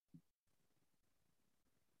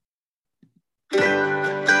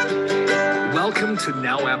Welcome to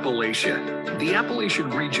Now Appalachia. The Appalachian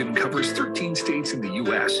region covers 13 states in the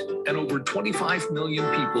U.S., and over 25 million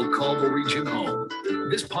people call the region home.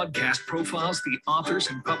 This podcast profiles the authors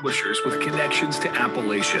and publishers with connections to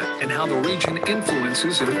Appalachia and how the region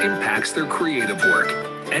influences and impacts their creative work.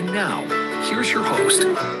 And now, here's your host,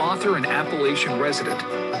 author and Appalachian resident,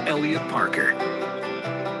 Elliot Parker.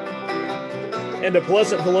 And a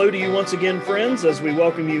pleasant hello to you once again, friends, as we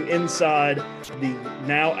welcome you inside the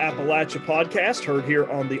Now Appalachia podcast, heard here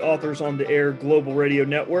on the Authors on the Air Global Radio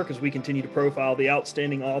Network, as we continue to profile the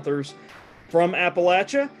outstanding authors from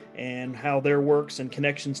Appalachia and how their works and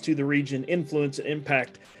connections to the region influence and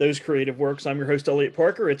impact those creative works. I'm your host, Elliot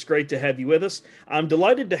Parker. It's great to have you with us. I'm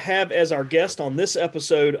delighted to have as our guest on this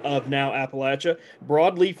episode of Now Appalachia,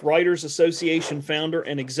 Broadleaf Writers Association founder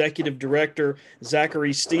and executive director,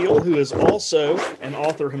 Zachary Steele, who is also an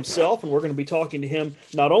author himself. And we're going to be talking to him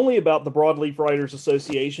not only about the Broadleaf Writers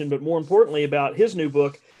Association, but more importantly about his new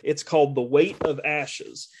book. It's called The Weight of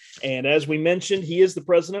Ashes. And as we mentioned, he is the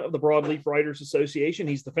president of the Broadleaf Writers Association.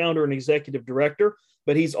 He's the founder and executive director,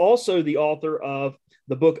 but he's also the author of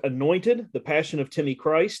the book Anointed, The Passion of Timmy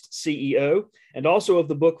Christ, CEO, and also of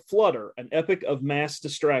the book Flutter, An Epic of Mass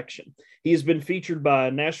Distraction. He has been featured by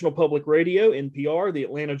National Public Radio, NPR, the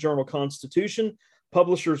Atlanta Journal-Constitution,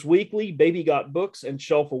 Publishers Weekly, Baby Got Books, and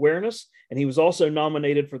Shelf Awareness. And he was also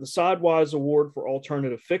nominated for the Sidewise Award for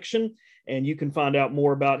Alternative Fiction. And you can find out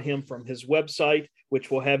more about him from his website,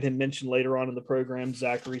 which we'll have him mention later on in the program,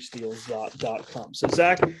 ZacharySteele.com. So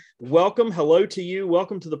Zach, welcome. Hello to you.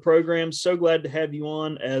 Welcome to the program. So glad to have you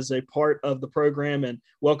on as a part of the program, and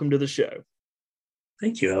welcome to the show.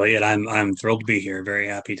 Thank you, Elliot. I'm thrilled to be here. Very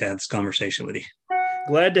happy to have this conversation with you.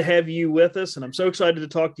 Glad to have you with us, and I'm so excited to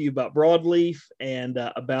talk to you about Broadleaf and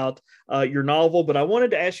about your novel. But I wanted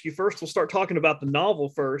to ask you first, we'll start talking about the novel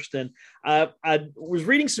first. And I was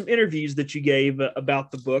reading some interviews that you gave about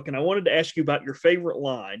the book, and I wanted to ask you about your favorite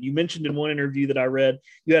line. You mentioned in one interview that I read,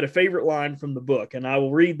 you had a favorite line from the book, and I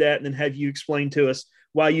will read that and then have you explain to us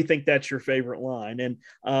why you think that's your favorite line. And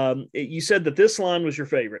you said that this line was your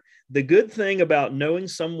favorite. The good thing about knowing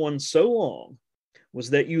someone so long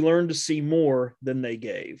was that you learned to see more than they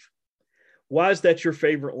gave. Why is that your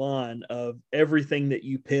favorite line of everything that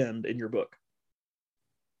you penned in your book?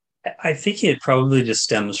 I think it probably just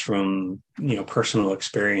stems from, personal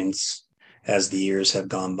experience as the years have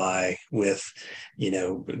gone by with,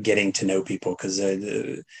 getting to know people, because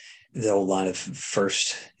the whole line of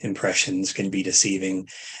first impressions can be deceiving.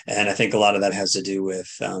 And I think a lot of that has to do with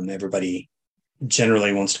everybody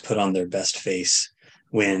generally wants to put on their best face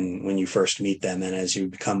when you first meet them, and as you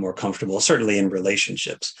become more comfortable, certainly in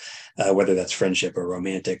relationships, whether that's friendship or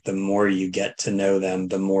romantic, the more you get to know them,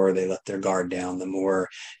 the more they let their guard down, the more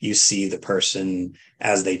you see the person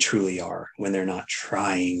as they truly are when they're not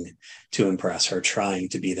trying to impress or trying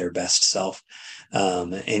to be their best self.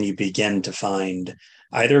 And you begin to find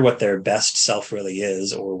either what their best self really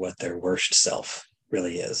is or what their worst self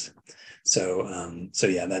really is. So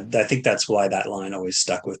yeah, I think that's why that line always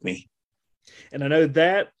stuck with me. And I know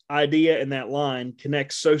that idea and that line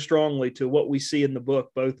connects so strongly to what we see in the book,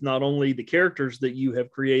 both not only the characters that you have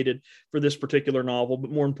created for this particular novel,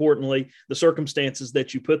 but more importantly, the circumstances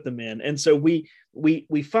that you put them in. And so we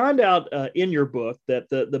find out in your book that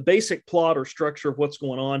the basic plot or structure of what's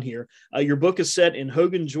going on here, your book is set in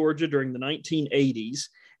Hogan, Georgia during the 1980s.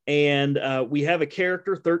 And we have a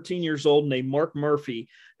character, 13 years old, named Mark Murphy,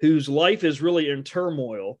 whose life is really in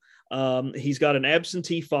turmoil. He's got an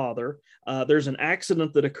absentee father. There's an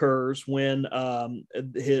accident that occurs when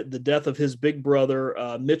the death of his big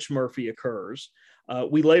brother, Mitch Murphy, occurs.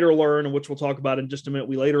 We later learn, which we'll talk about in just a minute,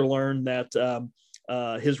 we later learn that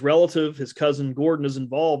his relative, his cousin Gordon, is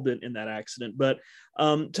involved in that accident. But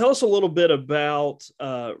tell us a little bit about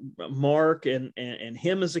Mark and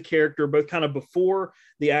him as a character, both kind of before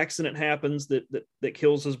the accident happens that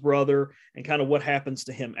kills his brother, and kind of what happens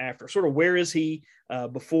to him after. Sort of where is he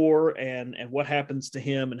before, and what happens to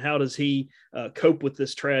him, and how does he cope with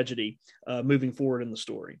this tragedy moving forward in the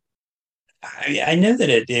story? I know that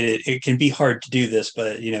it can be hard to do this,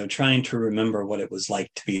 but trying to remember what it was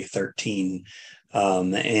like to be 13,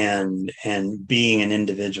 and being an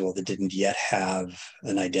individual that didn't yet have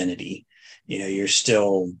an identity.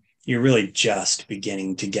 You're really just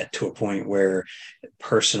beginning to get to a point where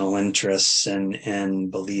personal interests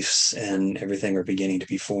and beliefs and everything are beginning to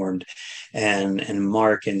be formed. And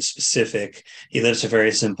Mark in specific, he lives a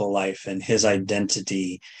very simple life, and his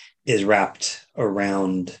identity is wrapped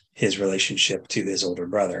around his relationship to his older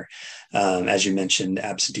brother. As you mentioned,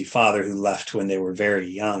 absentee father who left when they were very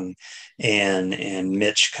young, and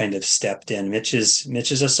Mitch kind of stepped in. Mitch is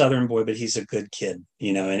a Southern boy, but he's a good kid,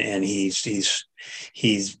 and he's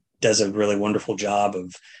does a really wonderful job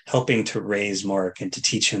of helping to raise Mark and to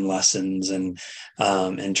teach him lessons, and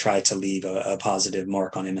try to leave a positive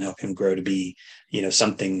mark on him and help him grow to be,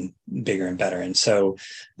 something bigger and better. And so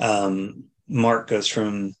Mark goes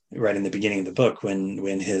from, right in the beginning of the book,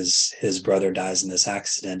 when his brother dies in this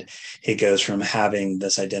accident, he goes from having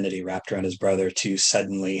this identity wrapped around his brother to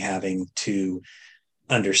suddenly having to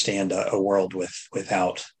understand a world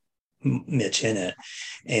without Mitch in it.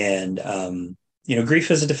 And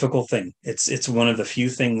grief is a difficult thing. It's one of the few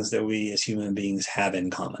things that we as human beings have in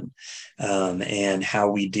common, and how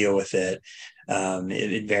we deal with it.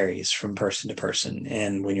 It varies from person to person.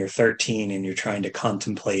 And when you're 13 and you're trying to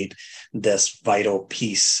contemplate this vital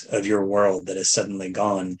piece of your world that is suddenly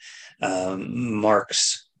gone,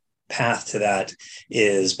 Mark's path to that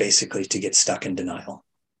is basically to get stuck in denial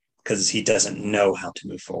because he doesn't know how to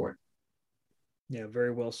move forward. Yeah,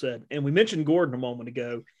 very well said. And we mentioned Gordon a moment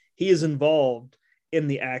ago. He is involved in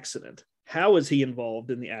the accident. How is he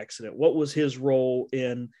involved in the accident? What was his role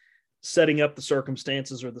in setting up the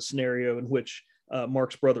circumstances or the scenario in which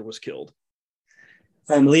Mark's brother was killed?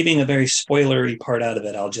 I'm leaving a very spoilery part out of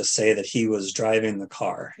it. I'll just say that he was driving the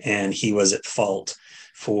car and he was at fault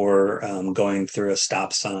for going through a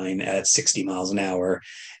stop sign at 60 miles an hour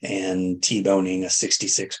and T-boning a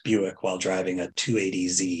 66 Buick while driving a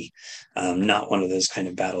 280Z. Not one of those kind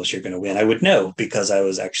of battles you're going to win. I would know because I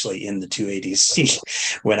was actually in the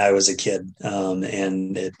 280Z when I was a kid,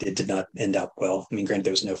 and it did not end up well. I mean, granted,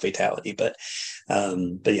 there was no fatality, but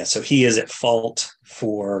yeah, so he is at fault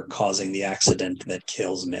for causing the accident that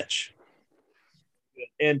kills Mitch.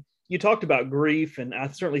 And you talked about grief, and I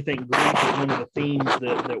certainly think grief is one of the themes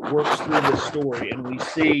that works through this story. And we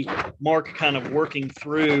see Mark kind of working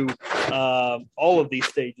through all of these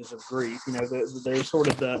stages of grief. There's sort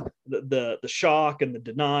of the shock and the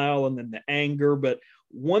denial and then the anger. But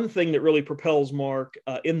one thing that really propels Mark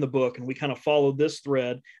in the book, and we kind of follow this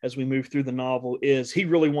thread as we move through the novel, is he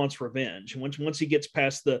really wants revenge. And once he gets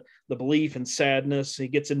past the belief and sadness, he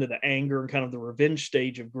gets into the anger and kind of the revenge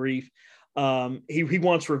stage of grief. He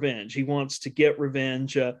wants revenge. He wants to get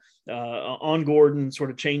revenge on Gordon, sort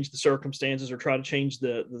of change the circumstances or try to change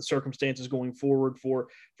the circumstances going forward for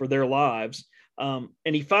their lives. And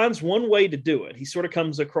he finds one way to do it. He sort of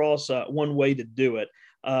comes across one way to do it.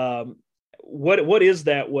 What is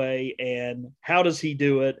that way, and how does he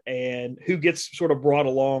do it, and who gets sort of brought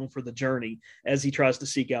along for the journey as he tries to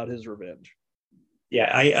seek out his revenge? Yeah,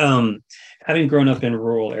 I having grown up in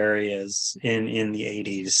rural areas in the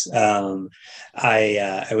 80s,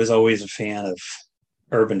 I was always a fan of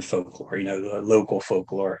urban folklore, local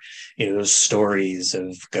folklore, those stories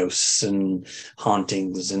of ghosts and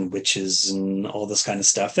hauntings and witches and all this kind of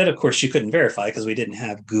stuff that, of course, you couldn't verify because we didn't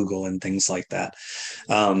have Google and things like that.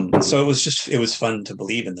 So it was fun to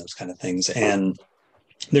believe in those kind of things. And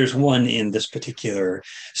there's one in this particular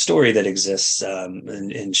story that exists,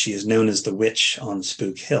 and she is known as the witch on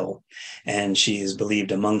Spook Hill, and she is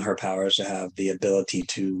believed among her powers to have the ability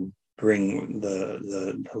to bring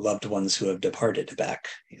the loved ones who have departed back,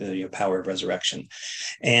 power of resurrection.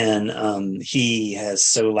 And he has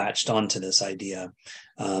so latched onto this idea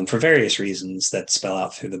for various reasons that spell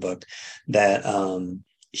out through the book that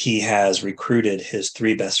he has recruited his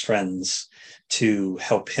three best friends to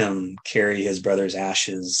help him carry his brother's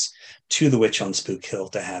ashes to the witch on Spook Hill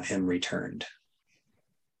to have him returned.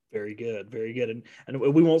 Very good, very good. And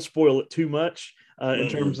we won't spoil it too much in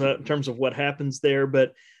terms of what happens there.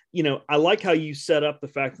 But, I like how you set up the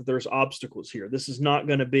fact that there's obstacles here. This is not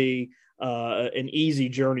going to be an easy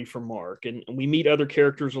journey for Mark. And we meet other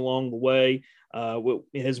characters along the way.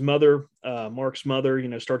 His mother, Mark's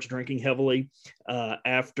mother, starts drinking heavily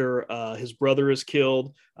after his brother is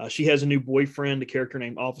killed. She has a new boyfriend, a character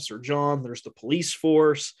named Officer John. There's the police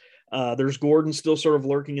force. There's Gordon still sort of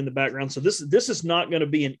lurking in the background. So this is not going to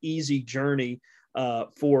be an easy journey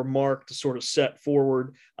for Mark to sort of set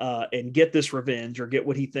forward and get this revenge, or get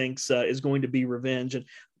what he thinks is going to be revenge. And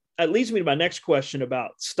that leads me to my next question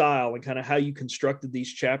about style and kind of how you constructed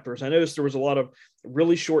these chapters. I noticed there was a lot of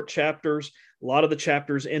really short chapters. A lot of the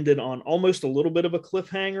chapters ended on almost a little bit of a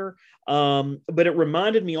cliffhanger, but it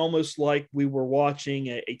reminded me almost like we were watching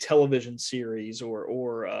a television series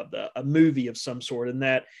or a movie of some sort, and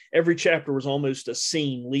that every chapter was almost a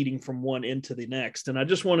scene leading from one into the next. And I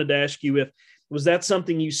just wanted to ask you Was that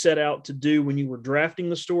something you set out to do when you were drafting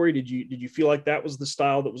the story? Did you feel like that was the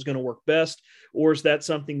style that was going to work best? Or is that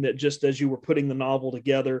something that just as you were putting the novel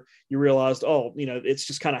together, you realized, oh, it's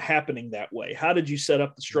just kind of happening that way? How did you set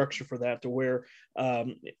up the structure for that to where,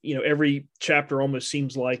 every chapter almost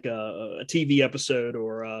seems like a TV episode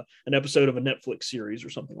or an episode of a Netflix series or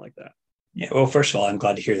something like that? Yeah, well, first of all, I'm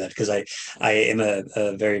glad to hear that, because I am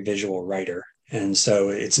a very visual writer. And so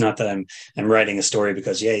it's not that I'm writing a story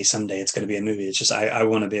because, yay, someday it's going to be a movie. It's just I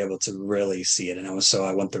want to be able to really see it. And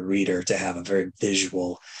I want the reader to have a very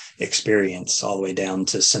visual experience all the way down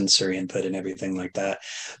to sensory input and everything like that.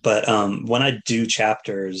 But when I do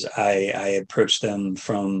chapters, I approach them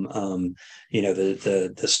from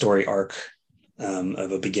the story arc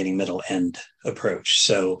of a beginning, middle, end approach.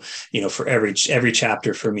 So, for every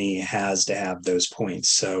chapter for me has to have those points.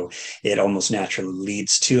 So it almost naturally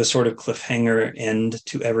leads to a sort of cliffhanger end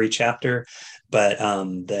to every chapter. But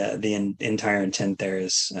the entire intent there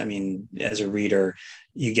is, as a reader,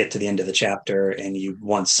 you get to the end of the chapter and you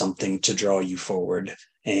want something to draw you forward.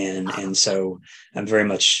 And so I'm very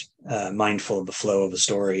much mindful of the flow of the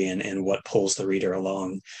story and what pulls the reader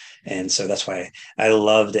along. And so that's why I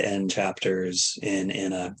love to end chapters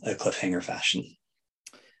in a cliffhanger fashion.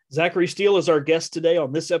 Zachary Steele is our guest today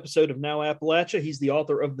on this episode of Now Appalachia. He's the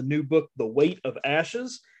author of the new book, The Weight of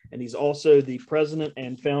Ashes, and he's also the president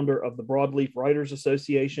and founder of the Broadleaf Writers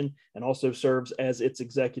Association and also serves as its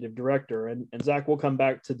executive director. And Zach, we'll come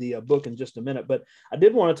back to the book in just a minute, but I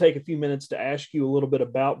did want to take a few minutes to ask you a little bit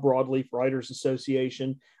about Broadleaf Writers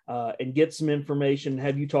Association and get some information,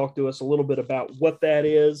 have you talk to us a little bit about what that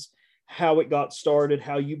is, how it got started,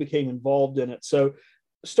 how you became involved in it. So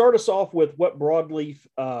start us off with what Broadleaf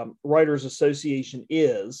Writers Association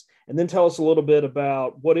is, and then tell us a little bit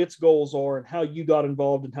about what its goals are and how you got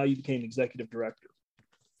involved and how you became executive director.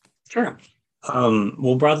 Sure.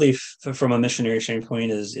 Well, Broadleaf, from a missionary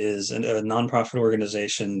standpoint, is a nonprofit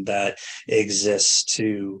organization that exists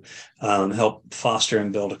to help foster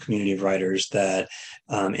and build a community of writers that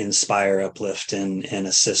inspire, uplift, and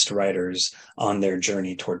assist writers on their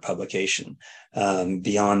journey toward publication.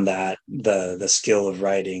 Beyond that, the skill of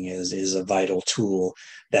writing is a vital tool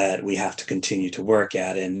that we have to continue to work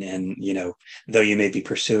at. And though you may be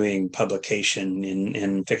pursuing publication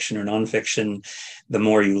in fiction or nonfiction, the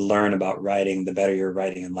more you learn about writing, the better your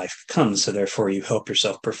writing in life becomes. So therefore, you help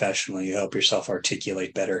yourself professionally, you help yourself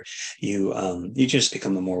articulate better. You just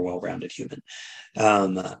become a more well-rounded human.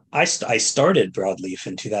 I started Broadleaf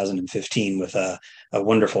in 2015 with a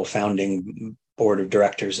wonderful founding board of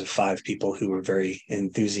directors of 5 people who were very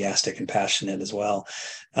enthusiastic and passionate as well.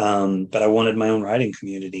 But I wanted my own writing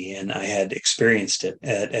community, and I had experienced it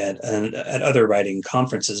at other writing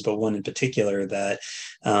conferences, but one in particular that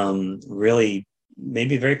really made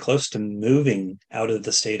me very close to moving out of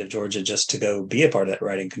the state of Georgia just to go be a part of that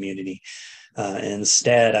writing community.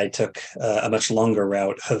 Instead, I took a much longer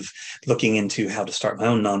route of looking into how to start my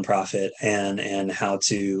own nonprofit and how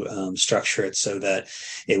to structure it so that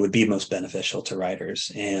it would be most beneficial to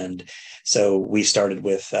writers. And so we started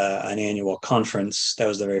with an annual conference. That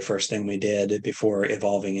was the very first thing we did before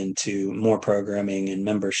evolving into more programming and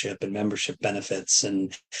membership benefits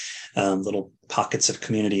and little pockets of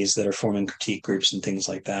communities that are forming critique groups and things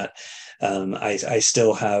like that. I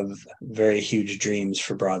still have very huge dreams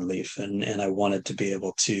for Broadleaf, and I wanted to be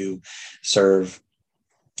able to serve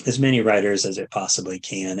as many writers as it possibly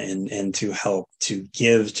can, and to help to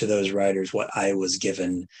give to those writers what I was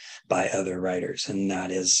given by other writers. And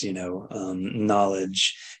that is,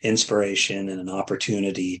 knowledge, inspiration, and an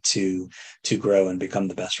opportunity to grow and become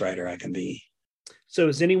the best writer I can be. So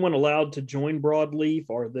is anyone allowed to join Broadleaf?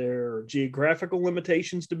 Are there geographical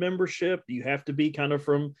limitations to membership? Do you have to be kind of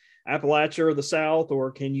from Appalachia or the South, or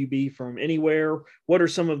can you be from anywhere? What are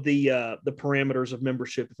some of the parameters of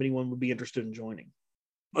membership if anyone would be interested in joining?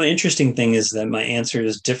 Well, the interesting thing is that my answer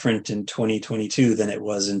is different in 2022 than it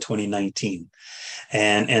was in 2019.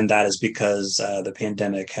 And that is because the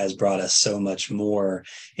pandemic has brought us so much more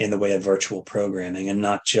in the way of virtual programming, and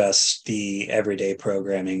not just the everyday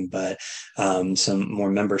programming, but some more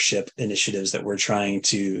membership initiatives that we're trying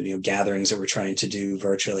to, gatherings that we're trying to do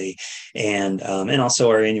virtually. And also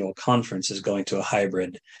our annual conference is going to a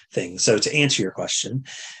hybrid thing. So to answer your question,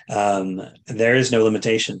 there is no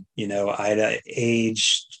limitation,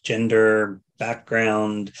 age, gender,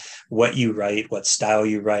 background, what you write, what style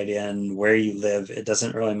you write in, where you live. It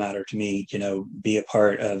doesn't really matter to me. Be a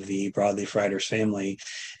part of the Broadleaf Writers family,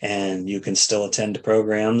 and you can still attend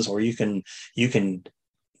programs, or you can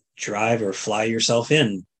drive or fly yourself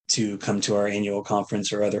in to come to our annual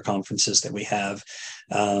conference or other conferences that we have.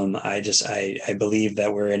 I believe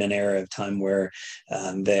that we're in an era of time where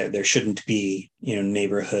there shouldn't be,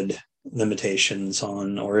 neighborhood limitations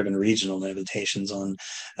on, or even regional limitations on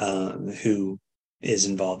who is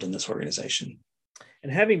involved in this organization.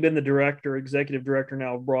 And having been the executive director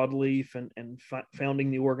now of Broadleaf and founding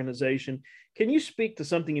the organization, can you speak to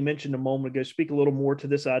something you mentioned a moment ago, speak a little more to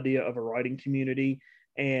this idea of a writing community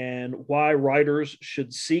and why writers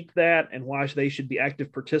should seek that and why they should be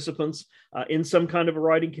active participants in some kind of a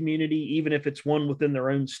writing community, even if it's one within their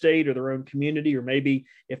own state or their own community, or maybe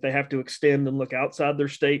if they have to extend and look outside their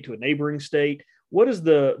state to a neighboring state? What is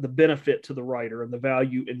the benefit to the writer and the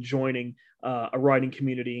value in joining a writing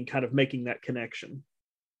community and kind of making that connection?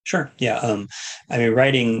 Sure. Yeah.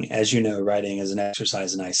 Writing, as you know, writing is an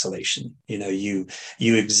exercise in isolation. You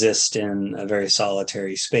exist in a very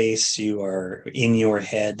solitary space. You are in your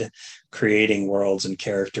head, creating worlds and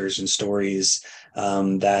characters and stories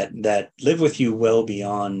that live with you well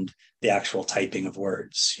beyond the actual typing of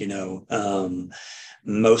words.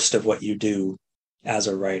 Most of what you do as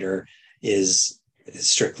a writer is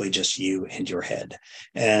strictly just you and your head.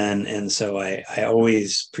 And so I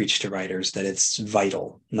always preach to writers that it's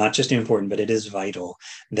vital, not just important, but it is vital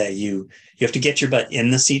that you have to get your butt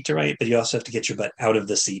in the seat to write, but you also have to get your butt out of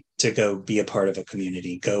the seat to go be a part of a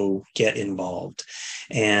community, go get involved.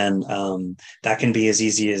 And that can be as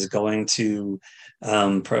easy as going to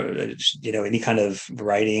any kind of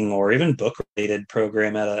writing or even book related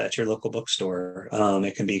program at your local bookstore.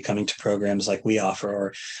 It can be coming to programs like we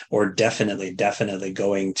offer, or definitely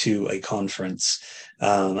going to a conference.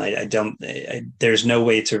 There's no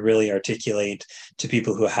way to really articulate to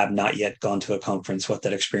people who have not yet gone to a conference what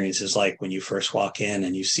that experience is like when you first walk in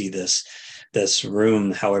and you see this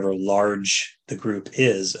room, however large the group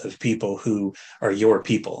is, of people who are your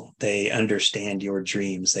people. They understand your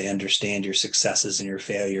dreams. They understand your successes and your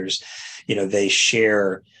failures. They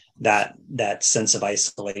share that sense of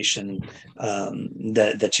isolation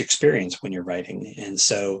that you experience when you're writing. And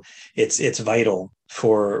so it's vital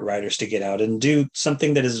for writers to get out and do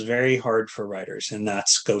something that is very hard for writers, and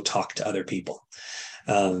that's go talk to other people.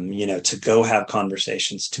 To go have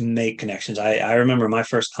conversations, to make connections. I remember my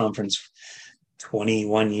first conference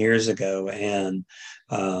 21 years ago, and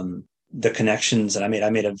the connections that I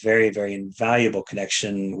made a very, very invaluable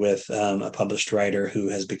connection with a published writer who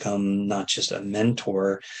has become not just a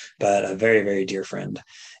mentor, but a very, very dear friend.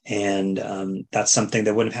 And that's something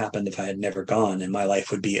that wouldn't have happened if I had never gone, and my life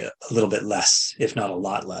would be a little bit less, if not a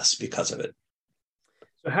lot less, because of it.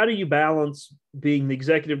 So how do you balance being the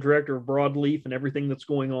executive director of Broadleaf and everything that's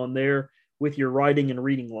going on there with your writing and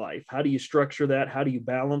reading life? How do you structure that? How do you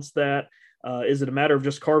balance that? Is it a matter of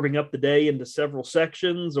just carving up the day into several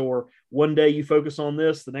sections, or one day you focus on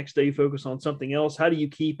this, the next day you focus on something else? How do you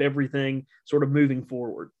keep everything sort of moving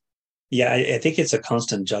forward? Yeah, I think it's a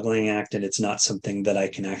constant juggling act, and it's not something that I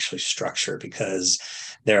can actually structure, because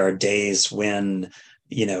there are days when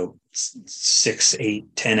 6,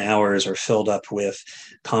 8, 10 hours are filled up with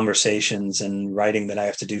conversations and writing that I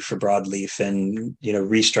have to do for Broadleaf, and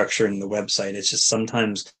restructuring the website. It's just,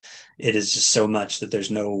 sometimes it is just so much that there's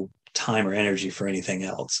no time or energy for anything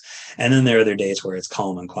else. And then there are other days where it's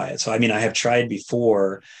calm and quiet. So I have tried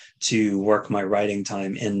before to work my writing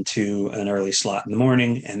time into an early slot in the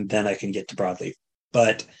morning, and then I can get to Broadleaf.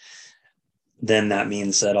 But then that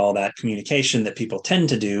means that all that communication that people tend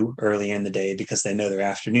to do early in the day, because they know their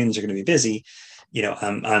afternoons are going to be busy,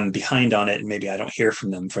 I'm behind on it, and maybe I don't hear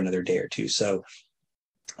from them for another day or two. So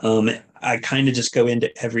I kind of just go into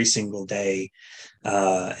every single day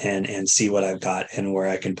and see what I've got and where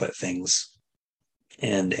I can put things,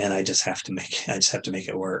 and I just have to make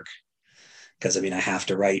it work, because I have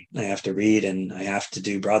to write, I have to read, and I have to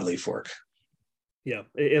do Broadleaf work. Yeah,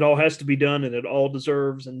 it all has to be done, and it all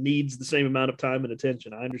deserves and needs the same amount of time and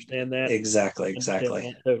attention. I understand that. Exactly.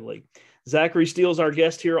 Totally. Zachary Steele's our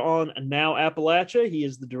guest here on Now Appalachia. He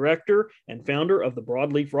is the director and founder of the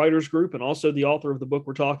Broadleaf Writers Group, and also the author of the book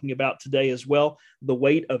we're talking about today as well, The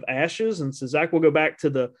Weight of Ashes. And so, Zach, we'll go back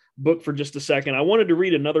to the book for just a second. I wanted to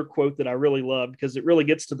read another quote that I really loved, because it really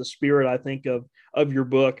gets to the spirit, I think, of your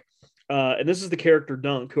book. And this is the character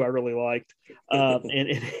Dunk, who I really liked.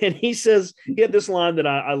 And he says, he had this line that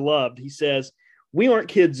I loved. He says, "We aren't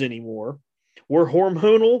kids anymore. We're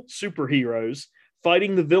hormonal superheroes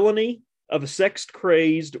fighting the villainy of a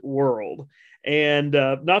sex-crazed world." And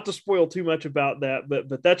not to spoil too much about that,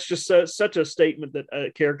 but that's just such a statement that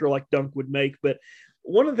a character like Dunk would make. But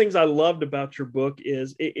one of the things I loved about your book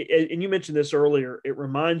is, and you mentioned this earlier, it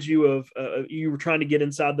reminds you of you were trying to get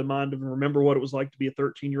inside the mind of and remember what it was like to be a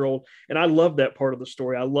 13-year-old. And I loved that part of the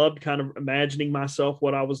story. I loved kind of imagining myself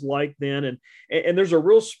what I was like then. And there's a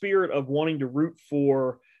real spirit of wanting to root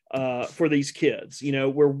for these kids, you know,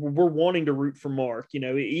 where we're wanting to root for Mark, you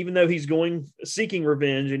know, even though he's seeking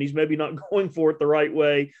revenge and he's maybe not going for it the right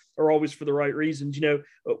way or always for the right reasons, you know,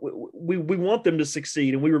 we want them to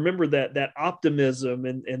succeed. And we remember that optimism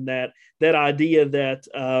and that idea that,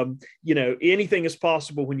 you know, anything is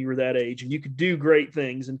possible when you were that age and you could do great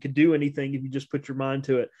things and could do anything if you just put your mind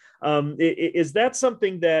to it. Is that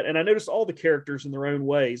something that, and I noticed all the characters in their own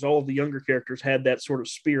ways, all of the younger characters had that sort of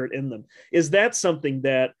spirit in them. Is that something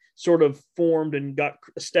that sort of formed and got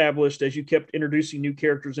established as you kept introducing new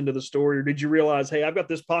characters into the story? Or did you realize, hey, I've got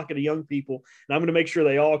this pocket of young people and I'm going to make sure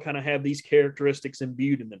they all kind of have these characteristics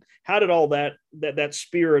imbued in them? How did all that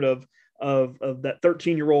spirit of that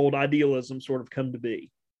 13-year-old idealism sort of come to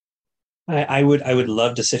be? I would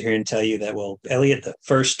love to sit here and tell you that, well, Elliot, the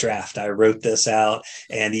first draft, I wrote this out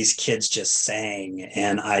and these kids just sang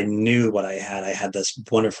and I knew what I had. I had this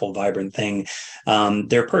wonderful, vibrant thing.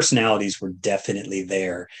 Their personalities were definitely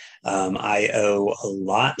there. I owe a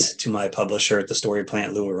lot to my publisher at the Story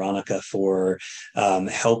Plant, Lou Aronica, for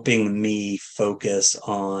helping me focus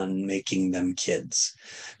on making them kids,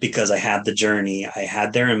 because I had the journey, I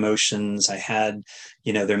had their emotions, I had,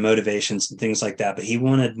 you know, their motivations and things like that. But he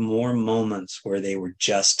wanted more moments where they were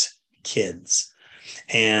just kids.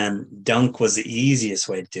 And Dunk was the easiest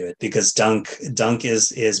way to do it, because Dunk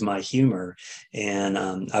is my humor, and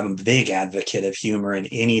I'm a big advocate of humor in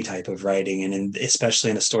any type of writing, and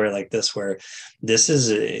especially in a story like this, where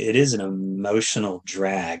it is an emotional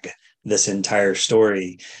drag. This entire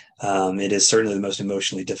story, it is certainly the most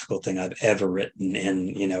emotionally difficult thing I've ever written.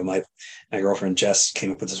 And, you know, my girlfriend Jess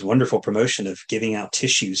came up with this wonderful promotion of giving out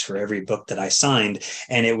tissues for every book that I signed.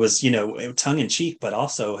 And it was, you know, tongue in cheek, but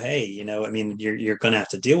also, hey, you know, I mean, you're going to have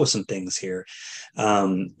to deal with some things here.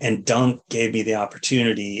 And Dunk gave me the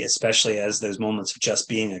opportunity, especially as those moments of just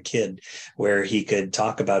being a kid, where he could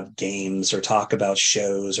talk about games or talk about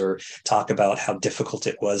shows or talk about how difficult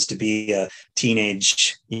it was to be a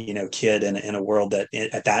teenage, you know, kid in a world that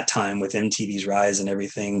at that time, with MTV's rise and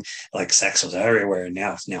everything, like sex was everywhere, and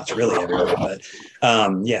now it's really everywhere. But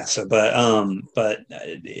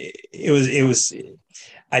it was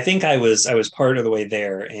I think I was part of the way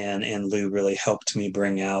there, and Lou really helped me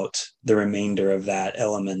bring out the remainder of that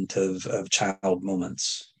element of child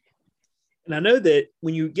moments. And I know that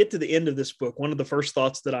when you get to the end of this book, one of the first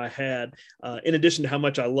thoughts that I had, in addition to how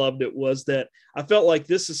much I loved it, was that I felt like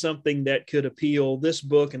this is something that could appeal, this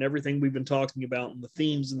book and everything we've been talking about and the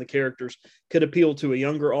themes and the characters could appeal to a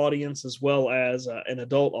younger audience as well as an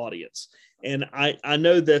adult audience. And I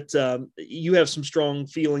know that you have some strong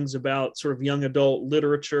feelings about sort of young adult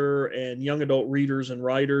literature and young adult readers and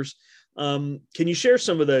writers. Can you share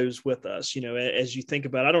some of those with us, you know, as you think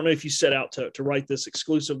about, I don't know if you set out to write this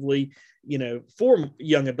exclusively, you know, for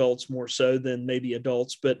young adults more so than maybe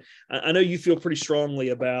adults, but I know you feel pretty strongly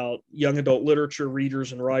about young adult literature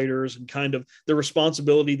readers and writers and kind of the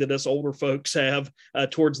responsibility that us older folks have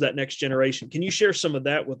towards that next generation. Can you share some of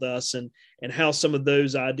that with us and how some of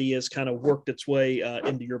those ideas kind of worked its way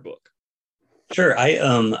into your book? Sure.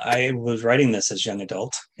 I was writing this as young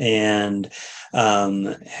adult and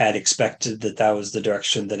had expected that was the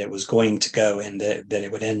direction that it was going to go and that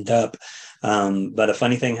it would end up. But a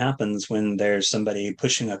funny thing happens when there's somebody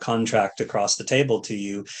pushing a contract across the table to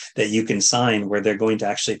you that you can sign, where they're going to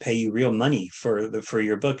actually pay you real money for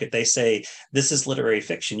your book. If they say this is literary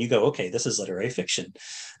fiction, you go, okay, this is literary fiction.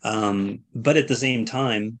 But at the same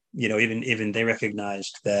time, you know, even they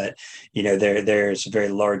recognized that, you know, there's a very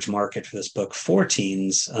large market for this book for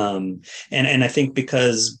teens. And I think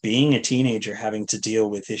because being a teenager, having to deal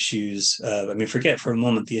with issues, forget for a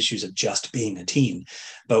moment the issues of just being a teen,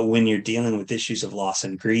 but when you're dealing with issues of loss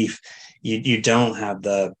and grief, you don't have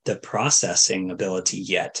the processing ability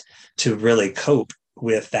yet to really cope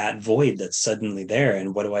with that void that's suddenly there.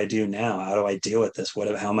 And what do I do now? How do I deal with this?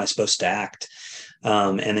 How am I supposed to act?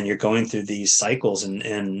 And then you're going through these cycles,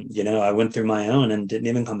 and you know, I went through my own and didn't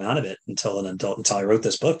even come out of it until an adult, until I wrote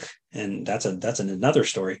this book, and that's another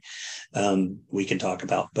story we can talk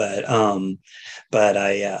about. But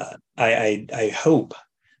I hope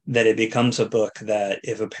that it becomes a book that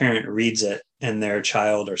if a parent reads it and their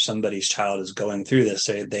child or somebody's child is going through this,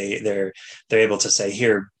 they're able to say,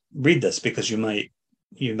 here, read this, because you might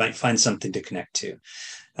find something to connect to.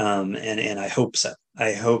 And I hope so.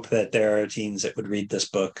 I hope that there are teens that would read this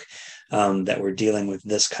book that were dealing with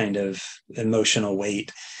this kind of emotional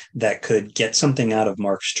weight, that could get something out of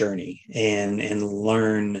Mark's journey and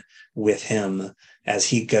learn with him as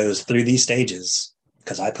he goes through these stages.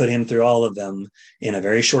 Because I put him through all of them in a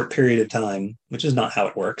very short period of time, which is not how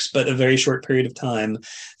it works, but a very short period of time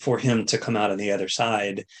for him to come out on the other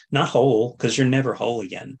side, not whole, because you're never whole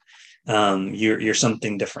again. You're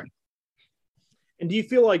something different. And do you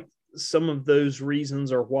feel like some of those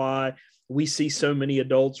reasons are why we see so many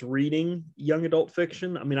adults reading young adult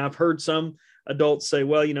fiction? I mean, I've heard some adults say,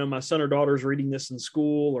 well, my son or daughter's reading this in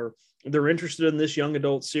school, or they're interested in this young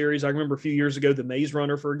adult series. I remember a few years ago, The Maze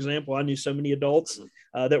Runner, for example. I knew so many adults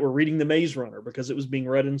that were reading The Maze Runner because it was being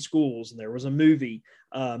read in schools, and there was a movie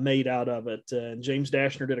made out of it. And James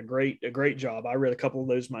Dashner did a great job. I read a couple of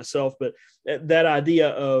those myself, but that idea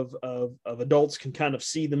of adults can kind of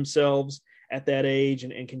see themselves at that age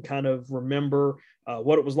and can kind of remember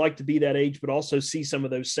what it was like to be that age, but also see some of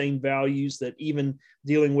those same values that even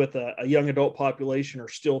dealing with a young adult population are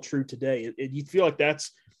still true today. You feel like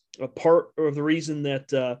that's a part of the reason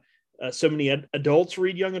that so many adults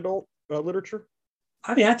read young adult literature?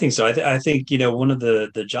 I mean, I think so. I think, one of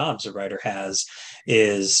the jobs a writer has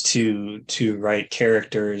is to write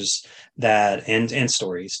characters that and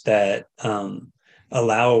stories that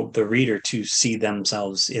allow the reader to see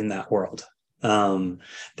themselves in that world.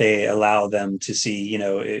 They allow them to see,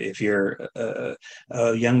 if you're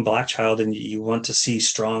a young Black child and you want to see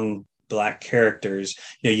strong Black characters,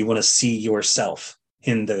 you want to see yourself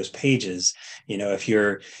in those pages. If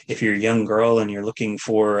you're a young girl and you're looking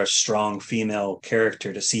for a strong female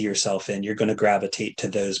character to see yourself in, you're going to gravitate to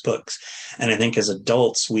those books. And I think as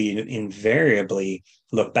adults, we invariably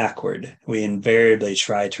look backward. We invariably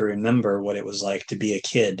try to remember what it was like to be a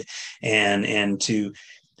kid and to,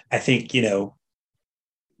 I think,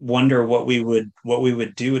 wonder what we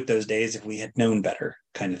would do with those days if we had known better,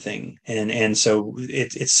 kind of thing. And so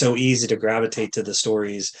it's so easy to gravitate to the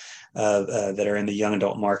stories that are in the young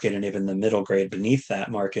adult market and even the middle grade beneath that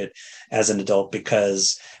market as an adult,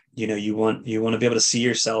 because you want to be able to see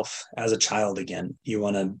yourself as a child again. You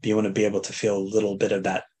want to be able to feel a little bit of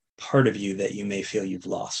that part of you that you may feel you've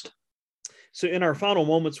lost. So in our final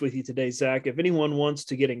moments with you today, Zach, if anyone wants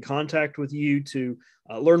to get in contact with you to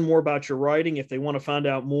learn more about your writing, if they want to find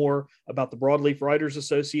out more about the Broadleaf Writers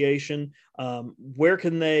Association, where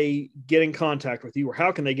can they get in contact with you, or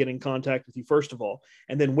how can they get in contact with you, first of all?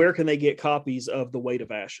 And then where can they get copies of The Weight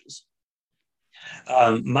of Ashes?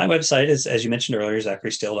 My website is, as you mentioned earlier,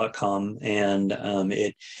 ZacharyStale.com, and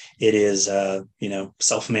it is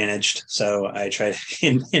self-managed. So I try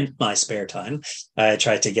to, in my spare time, I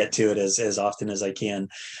try to get to it as often as I can.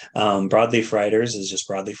 Broadleaf Writers is just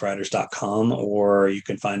broadleafwriters.com, or you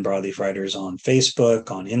can find Broadleaf Writers on Facebook,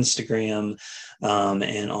 on Instagram,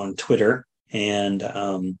 and on Twitter.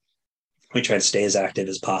 And we try to stay as active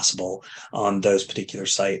as possible on those particular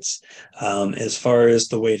sites. As far as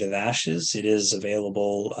The Weight of Ashes, it is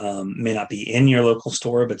available, may not be in your local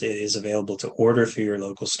store, but it is available to order through your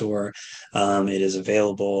local store. It is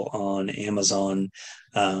available on Amazon,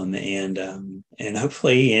 and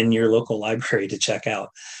hopefully in your local library to check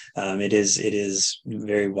out. It is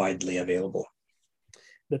very widely available.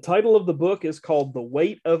 The title of the book is called The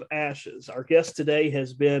Weight of Ashes. Our guest today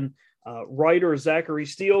has been writer Zachary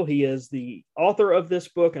Steele. He is the author of this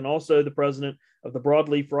book and also the president of the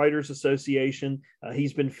Broadleaf Writers Association.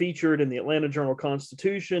 He's been featured in the Atlanta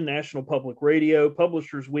Journal-Constitution, National Public Radio,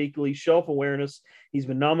 Publishers Weekly, Shelf Awareness. He's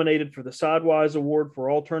been nominated for the Sidewise Award for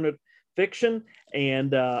Alternate Fiction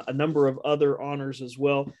and a number of other honors as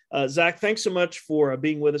well. Zach, thanks so much for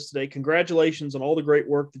being with us today. Congratulations on all the great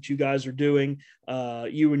work that you guys are doing,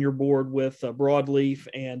 you and your board with Broadleaf,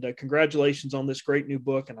 and congratulations on this great new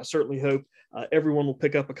book. And I certainly hope everyone will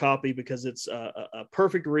pick up a copy, because it's a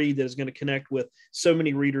perfect read that is going to connect with so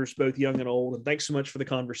many readers, both young and old. And thanks so much for the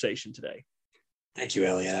conversation today. Thank you,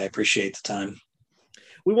 Elliot. I appreciate the time.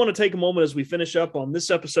 We want to take a moment as we finish up on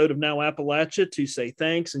this episode of Now Appalachia to say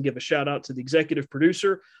thanks and give a shout out to the executive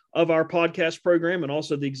producer of our podcast program and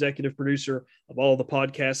also the executive producer of all the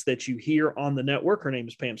podcasts that you hear on the network. Her name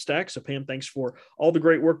is Pam Stack. So Pam, thanks for all the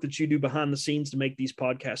great work that you do behind the scenes to make these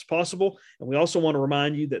podcasts possible. And we also want to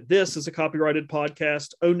remind you that this is a copyrighted podcast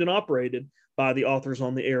owned and operated by the Authors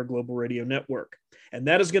on the Air Global Radio Network. And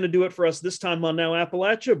that is going to do it for us this time on Now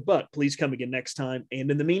Appalachia, but please come again next time.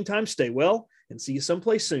 And in the meantime, stay well and see you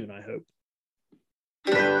someplace soon, I hope.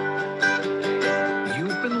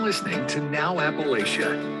 You've been listening to Now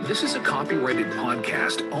Appalachia. This is a copyrighted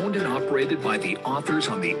podcast owned and operated by the Authors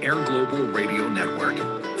on the Air Global Radio Network.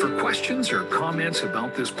 For questions or comments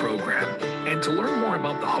about this program, and to learn more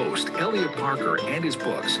about the host, Elliot Parker, and his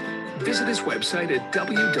books, Visit his website at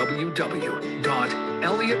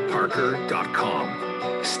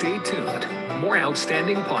www.elliottparker.com. Stay tuned. More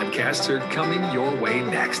outstanding podcasts are coming your way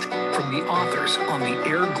next from the Authors on the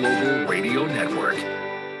Air Global Radio Network.